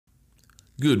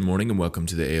Good morning and welcome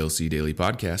to the ALC Daily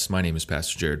Podcast. My name is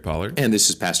Pastor Jared Pollard. And this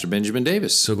is Pastor Benjamin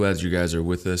Davis. So glad you guys are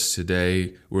with us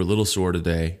today. We're a little sore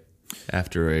today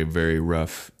after a very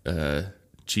rough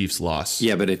Chiefs loss.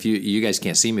 Yeah, but if you guys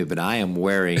can't see me, but I am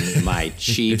wearing my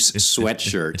Chiefs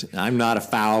sweatshirt. I'm not a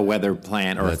foul weather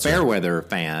fan or That's a fair right. weather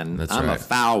fan. I'm right. a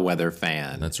foul weather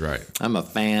fan. That's right. I'm a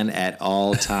fan at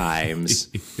all times.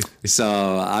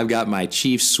 So I've got my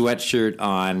Chiefs sweatshirt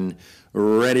on,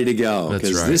 ready to go,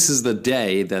 because this is the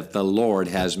day that the Lord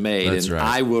has made, and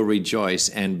I will rejoice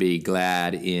and be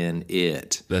glad in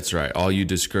it. That's right. All you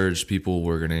discouraged people,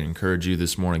 we're going to encourage you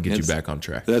this morning, get you back on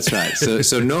track. That's right.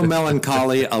 So no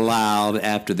melancholy allowed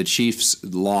after the Chiefs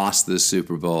lost the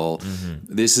Super Bowl.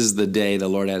 Mm-hmm. This is the day the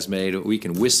Lord has made. We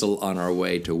can whistle on our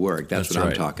way to work. That's what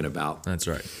I'm talking about. That's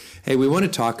right. Hey, we want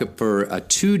to talk for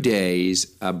 2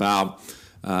 days about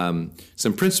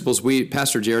some principles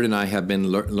Pastor Jared and I have been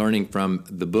learning from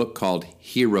the book called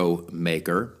Hero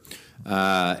Maker.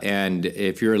 And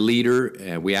if you're a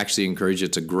leader, we actually encourage you.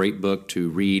 It's a great book to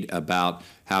read about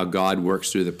how God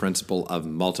works through the principle of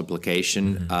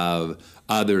multiplication of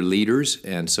other leaders.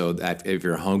 And so if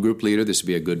you're a home group leader, this would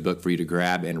be a good book for you to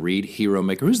grab and read. Hero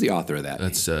Maker. Who's the author of that?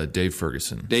 That's Dave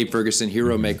Ferguson. Dave Ferguson,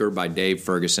 Hero Maker by Dave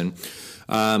Ferguson.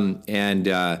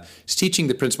 It's teaching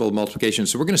the principle of multiplication.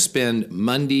 So we're going to spend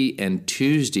Monday and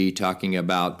Tuesday talking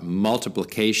about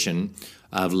multiplication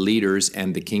of leaders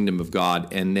and the kingdom of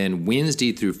God. And then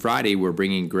Wednesday through Friday, we're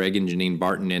bringing Greg and Janine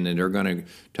Barton in, and they're going to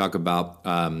talk about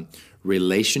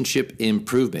relationship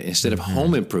improvement. Instead of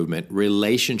home improvement,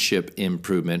 relationship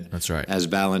improvement. That's right. As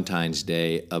Valentine's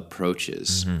Day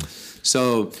approaches.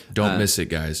 So don't miss it,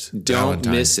 guys. Don't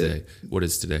miss it. What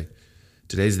is today?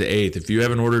 Today's the 8th. If you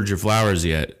haven't ordered your flowers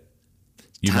yet,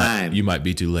 you might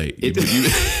be too late.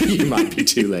 You might be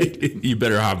too late. You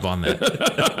better hop on that.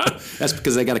 That's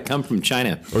because they got to come from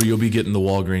China. Or you'll be getting the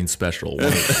Walgreens special.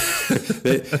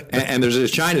 And there's a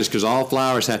China's because all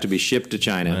flowers have to be shipped to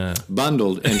China,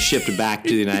 bundled, and shipped back to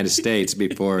the United States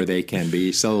before they can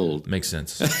be sold. Makes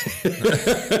sense.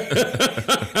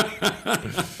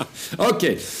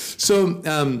 Okay, so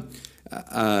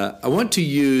I want to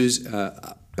use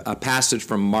a passage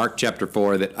from Mark chapter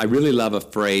 4 that I really love, a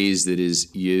phrase that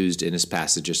is used in this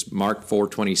passage. It's Mark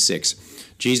 4:26.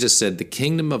 Jesus said, "The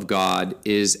kingdom of God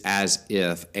is as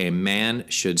if a man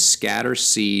should scatter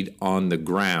seed on the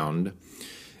ground,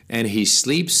 and he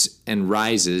sleeps and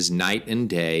rises night and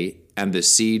day, and the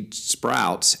seed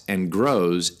sprouts and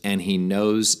grows, and he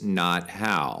knows not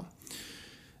how.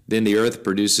 Then the earth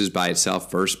produces by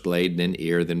itself first blade, then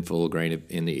ear, then full grain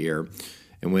in the ear.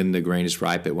 And when the grain is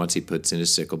ripe, at once he puts in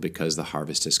his sickle because the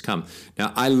harvest has come."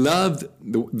 Now, I love,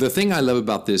 the thing I love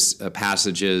about this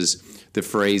passage is the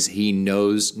phrase, "he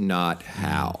knows not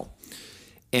how."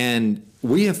 And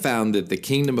we have found that the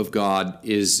kingdom of God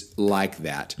is like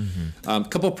that. A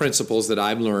couple principles that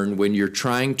I've learned when you're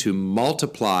trying to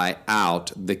multiply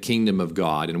out the kingdom of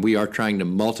God, and we are trying to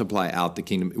multiply out the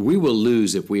kingdom, we will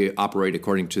lose if we operate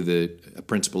according to the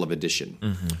principle of addition.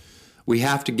 We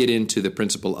have to get into the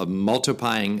principle of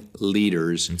multiplying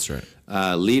leaders. That's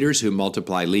right. Leaders who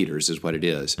multiply leaders is what it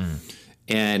is.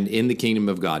 And in the kingdom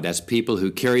of God, that's people who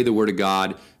carry the word of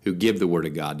God, who give the word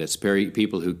of God. That's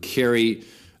people who carry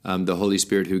the Holy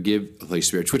Spirit, who give the Holy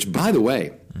Spirit, which, by the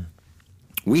way,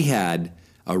 we had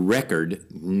a record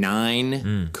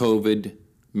 9 COVID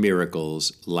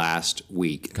miracles last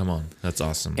week. Come on. That's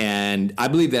awesome. And I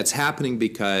believe that's happening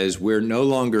because we're no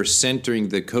longer centering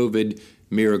the COVID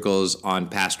miracles on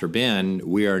Pastor Ben.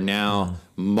 We are now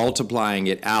multiplying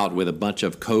it out with a bunch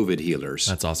of COVID healers.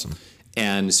 That's awesome.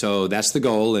 And so that's the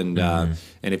goal. And and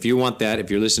if you want that,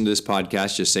 if you're listening to this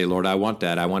podcast, just say, "Lord, I want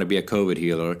that. I want to be a COVID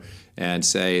healer," and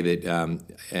say that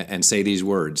and say these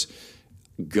words: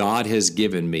 "God has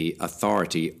given me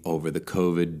authority over the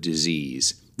COVID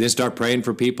disease." Then start praying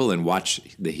for people and watch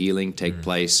the healing take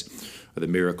place, or the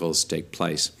miracles take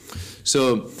place.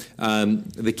 So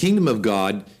the kingdom of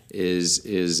God is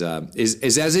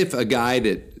as if a guy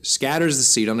that scatters the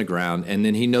seed on the ground and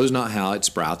then he knows not how it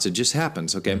sprouts. It just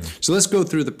happens, okay? So let's go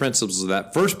through the principles of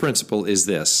that. First principle is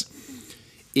this.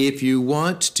 If you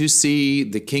want to see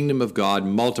the kingdom of God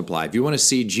multiplied, if you want to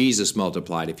see Jesus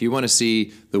multiplied, if you want to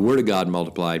see the word of God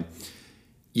multiplied,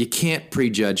 you can't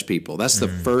prejudge people. That's the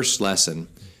first lesson.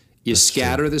 You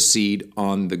scatter the seed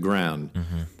on the ground.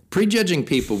 Prejudging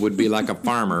people would be like a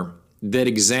farmer that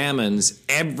examines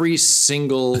every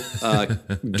single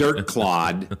dirt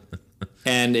clod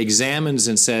and examines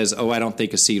and says, "Oh, I don't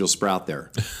think a seed will sprout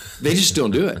there." They just don't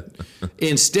do it.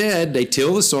 Instead, they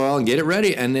till the soil and get it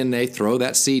ready, and then they throw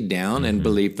that seed down and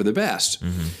believe for the best.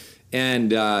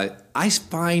 And I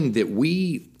find that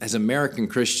we, as American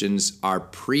Christians, are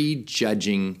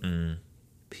prejudging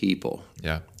people.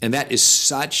 Yeah. And that is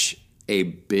such a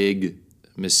big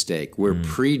mistake. We're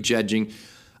prejudging.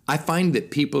 I find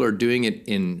that people are doing it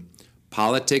in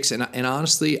politics. And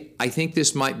honestly, I think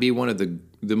this might be one of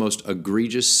the most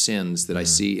egregious sins that I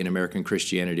see in American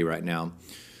Christianity right now,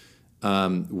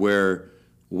 where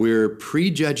we're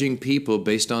prejudging people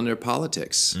based on their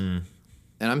politics. And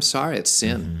I'm sorry, it's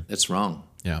sin. It's wrong.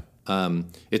 Yeah.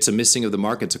 It's a missing of the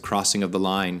mark. It's a crossing of the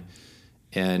line.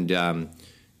 And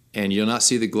you'll not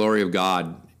see the glory of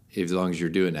God as long as you're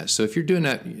doing that. So if you're doing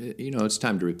that, it's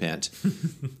time to repent.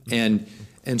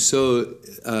 and so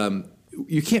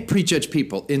you can't prejudge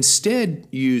people. Instead,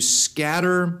 you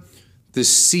scatter the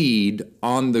seed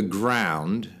on the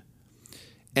ground,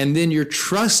 and then you're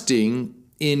trusting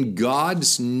in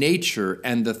God's nature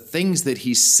and the things that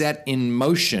He set in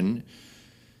motion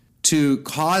to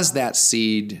cause that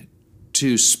seed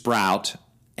to sprout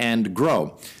and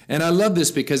grow. And I love this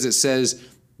because it says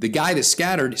the guy that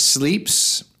scattered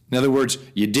sleeps. In other words,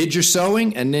 you did your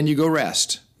sowing and then you go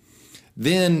rest.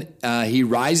 Then he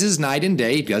rises night and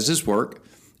day, does his work,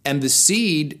 and the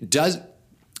seed does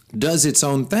its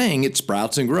own thing. It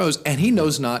sprouts and grows, and he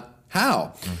knows not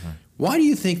how. Why do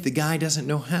you think the guy doesn't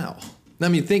know how? I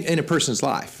mean, think in a person's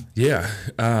life. Yeah.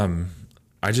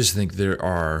 I just think there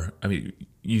are,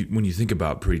 when you think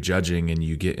about prejudging and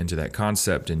you get into that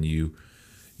concept and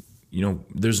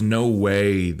there's no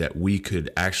way that we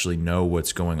could actually know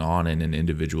what's going on in an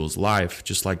individual's life,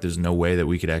 just like there's no way that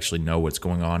we could actually know what's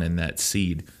going on in that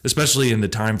seed, especially in the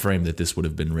time frame that this would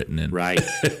have been written in. Right.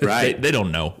 They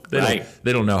don't know. They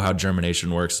don't know how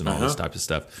germination works and all this type of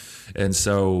stuff. And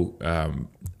so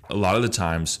a lot of the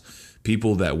times,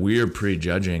 people that we're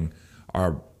prejudging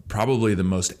are probably the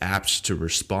most apt to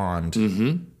respond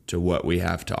to what we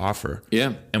have to offer.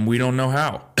 Yeah. And we don't know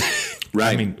how.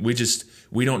 Right. I mean,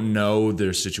 we don't know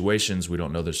their situations. We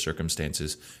don't know their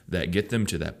circumstances that get them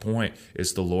to that point.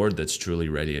 It's the Lord that's truly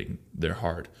readying their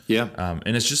heart. Yeah.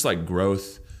 And it's just like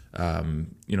growth.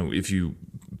 If you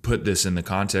put this in the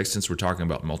context, since we're talking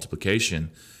about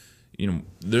multiplication,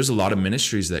 there's a lot of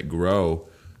ministries that grow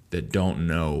that don't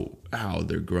know how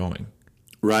they're growing.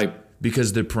 Right.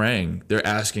 Because they're praying, they're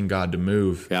asking God to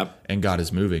move, and God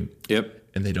is moving. Yep.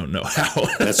 And they don't know how.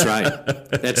 That's right.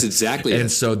 That's exactly it. And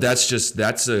so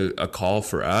that's a call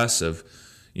for us of,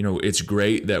 it's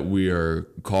great that we are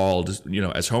called,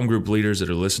 as home group leaders that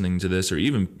are listening to this, or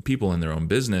even people in their own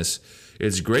business,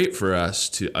 it's great for us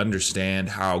to understand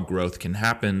how growth can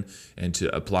happen and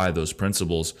to apply those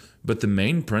principles. But the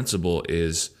main principle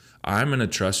is I'm going to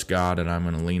trust God and I'm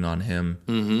going to lean on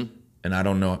Him. And I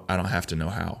don't have to know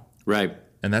how. Right.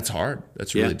 And that's hard.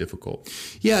 That's really difficult.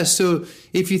 Yeah. So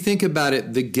if you think about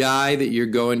it, the guy that you're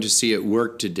going to see at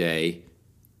work today,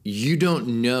 you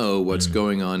don't know what's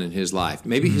going on in his life.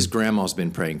 Maybe his grandma's been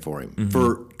praying for him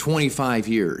for 25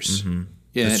 years.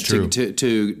 Yeah, That's true.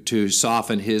 To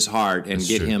soften his heart and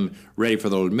get him ready for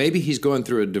the Lord. Maybe he's going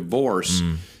through a divorce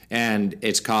and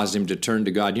it's caused him to turn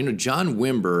to God. John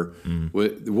Wimber,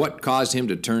 what caused him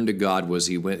to turn to God was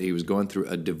he was going through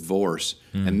a divorce,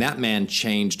 and that man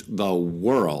changed the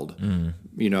world.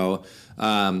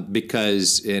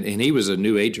 Because and he was a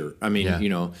New Ager. I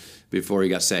mean, before he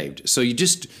got saved. So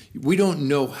we don't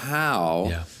know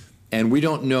how, and we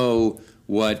don't know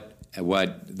what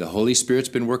the Holy Spirit's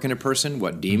been working in a person,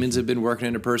 what demons have been working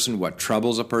in a person, what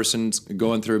troubles a person's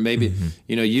going through. Maybe,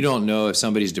 you don't know if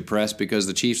somebody's depressed because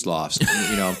the Chiefs lost,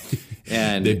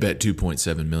 and they bet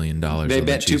 $2.7 million. They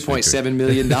bet $2.7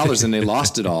 million and they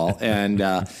lost it all. And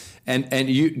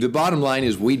the bottom line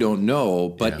is we don't know,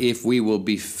 but if we will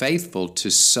be faithful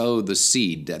to sow the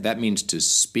seed, that means to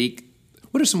speak.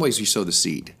 What are some ways you sow the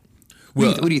seed?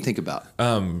 What do you think about?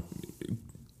 I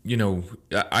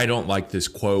don't like this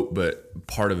quote, but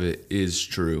part of it is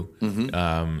true.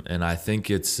 And I think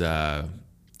it's,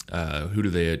 who do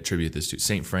they attribute this to?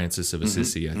 St. Francis of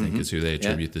Assisi, I think, is who they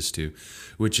attribute this to,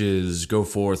 which is go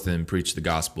forth and preach the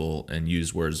gospel and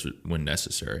use words when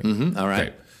necessary. All right.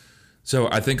 Okay. So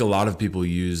I think a lot of people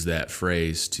use that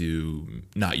phrase to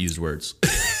not use words.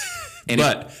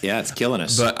 It's killing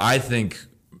us. But I think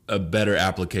a better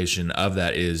application of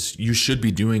that is you should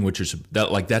be doing what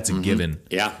that's a given.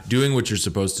 Yeah. Doing what you're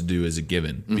supposed to do is a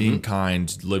given. Being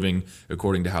kind, living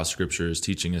according to how Scripture is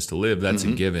teaching us to live, that's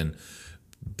a given.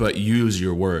 But use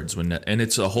your words and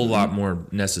it's a whole lot more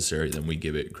necessary than we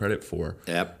give it credit for.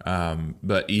 Yep.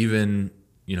 But even,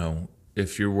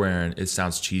 if you're wearing, it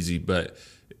sounds cheesy, but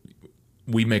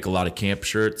we make a lot of camp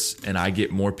shirts, and I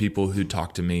get more people who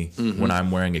talk to me when I'm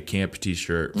wearing a camp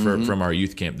T-shirt from our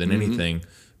youth camp than anything,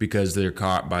 because they're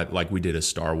caught by, like, we did a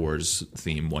Star Wars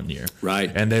theme one year.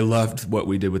 Right. And they loved what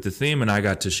we did with the theme, and I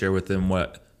got to share with them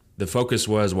what the focus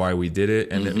was, why we did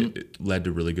it, and it led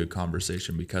to really good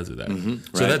conversation because of that.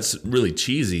 So that's really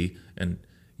cheesy, and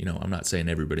I'm not saying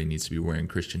everybody needs to be wearing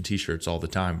Christian t-shirts all the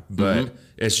time, but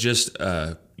it's just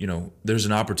there's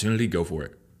an opportunity, go for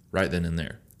it right then and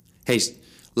there. Hey,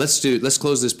 let's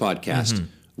close this podcast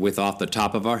with off the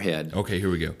top of our head. Okay, here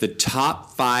we go. The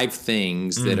top 5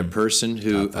 things that a person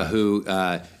who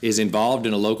is involved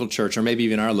in a local church, or maybe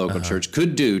even our local church,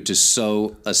 could do to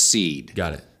sow a seed.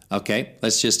 Got it. Okay,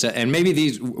 let's just and maybe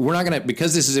these, we're not going to,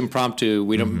 because this is impromptu,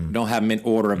 we don't have them in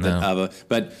order of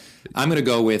but I'm going to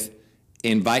go with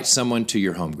invite someone to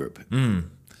your home group.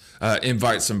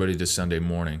 Invite somebody to Sunday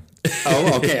morning.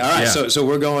 Oh, okay, all right. Yeah. So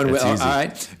we're going with all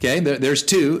right. Okay, there's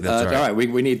 2. That's right. All right,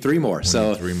 we need 3 more. We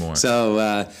need 3 more.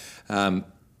 So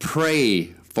pray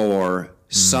for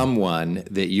someone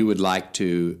that you would like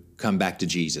to come back to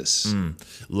Jesus.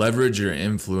 Leverage your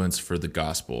influence for the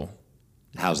gospel.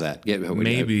 How's that?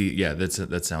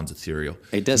 That sounds ethereal.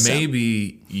 It does.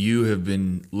 Maybe you have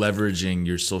been leveraging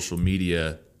your social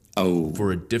media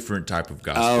for a different type of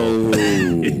gospel.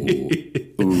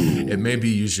 And maybe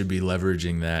you should be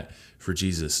leveraging that for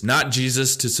Jesus. Not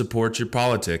Jesus to support your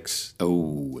politics.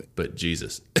 But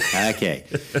Jesus. Okay.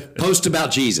 Post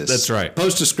about Jesus. That's right.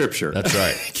 Post a scripture. That's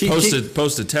right.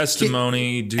 Post a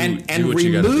testimony. Do what you got to do. And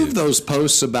remove those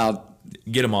posts about,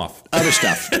 get them off. Other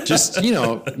stuff. Just,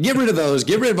 get rid of those.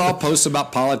 Get rid of all posts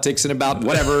about politics and about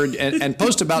whatever, and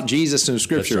post about Jesus and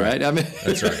Scripture, right? I mean,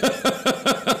 that's right.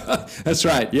 That's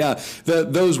right. Yeah,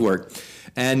 those work.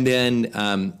 And then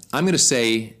I'm going to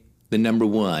say the number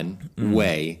 1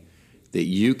 way that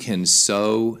you can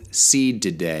sow seed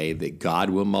today that God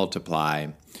will multiply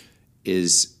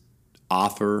is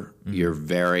offer your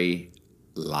very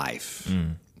life.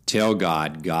 Tell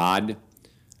God,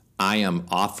 I am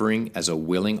offering as a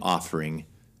willing offering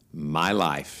my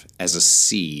life as a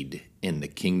seed in the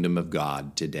kingdom of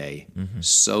God today.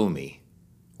 Sow me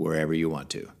wherever you want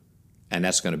to. And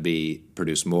that's going to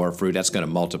produce more fruit. That's going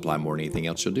to multiply more than anything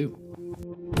else you'll do.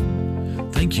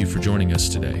 Thank you for joining us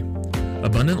today.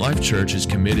 Abundant Life Church is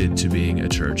committed to being a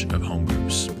church of home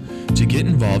groups. To get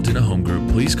involved in a home group,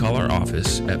 please call our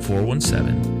office at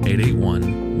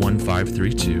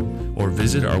 417-881-1532 or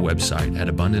visit our website at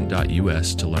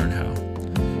abundant.us to learn how.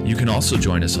 You can also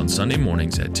join us on Sunday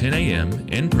mornings at 10 a.m.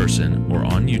 in person or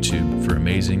on YouTube for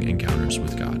amazing encounters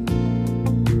with God.